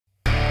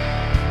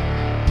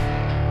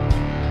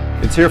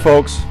It's here,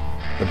 folks.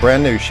 The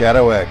brand new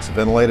Shadow X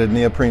ventilated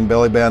neoprene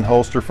belly band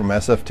holster from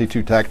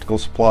SFT2 Tactical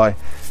Supply.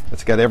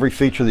 It's got every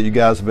feature that you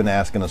guys have been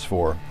asking us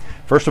for.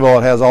 First of all,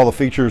 it has all the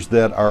features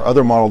that our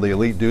other model, the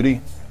Elite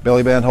Duty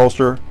belly band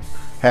holster,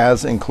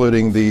 has,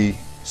 including the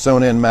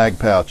sewn-in mag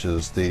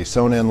pouches, the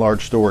sewn-in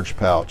large storage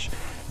pouch,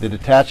 the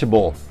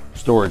detachable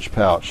storage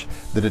pouch,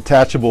 the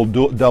detachable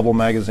double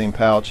magazine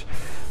pouch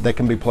that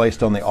can be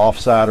placed on the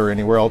offside or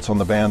anywhere else on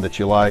the band that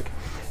you like.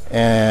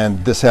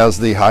 And this has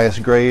the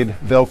highest grade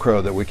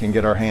Velcro that we can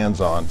get our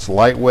hands on. It's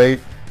lightweight,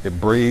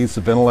 it breathes,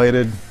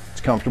 ventilated, it's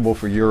comfortable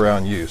for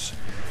year-round use.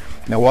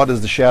 Now, what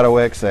does the Shadow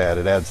X add?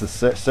 It adds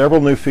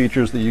several new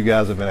features that you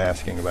guys have been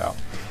asking about.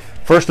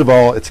 First of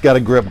all, it's got a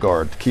grip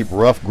guard to keep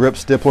rough grip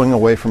stippling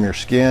away from your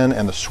skin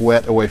and the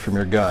sweat away from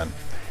your gun.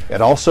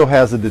 It also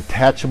has a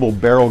detachable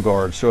barrel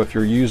guard, so if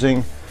you're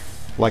using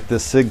like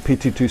this SIG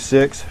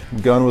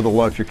P226 gun with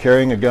if you're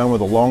carrying a gun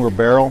with a longer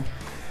barrel,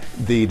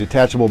 the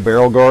detachable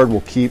barrel guard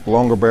will keep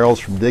longer barrels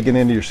from digging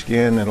into your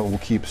skin, and it will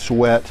keep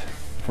sweat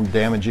from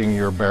damaging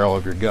your barrel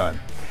of your gun.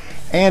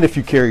 And if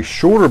you carry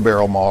shorter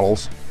barrel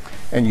models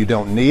and you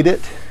don't need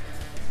it,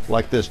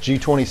 like this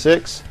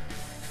G26,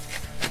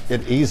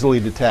 it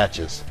easily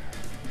detaches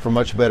for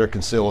much better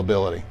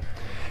concealability.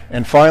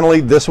 And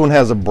finally, this one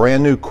has a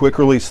brand new quick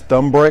release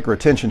thumb brake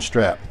retention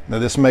strap. Now,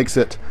 this makes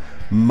it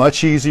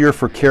much easier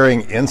for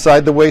carrying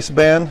inside the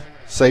waistband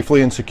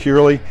safely and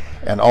securely,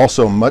 and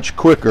also much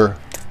quicker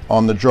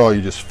on the draw.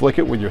 You just flick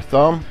it with your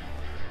thumb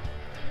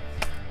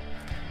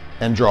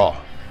and draw.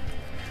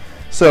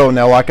 So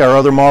now, like our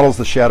other models,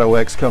 the Shadow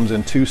X comes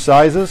in two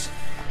sizes,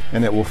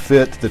 and it will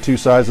fit, the two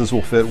sizes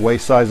will fit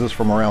waist sizes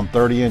from around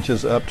 30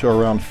 inches up to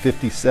around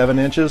 57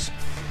 inches.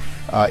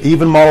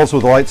 Even models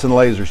with lights and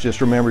lasers.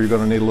 Just remember, you're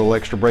going to need a little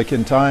extra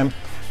break-in time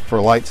for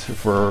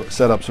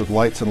setups with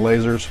lights and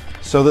lasers,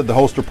 so that the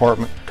holster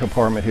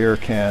compartment here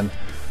can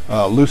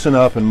loosen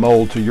up and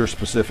mold to your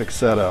specific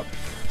setup.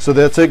 So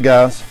that's it,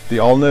 guys. The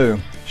all-new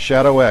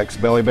Shadow X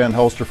belly band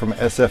holster from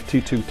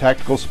SFT2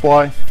 Tactical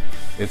Supply.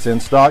 It's in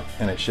stock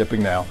and it's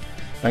shipping now.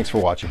 Thanks for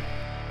watching.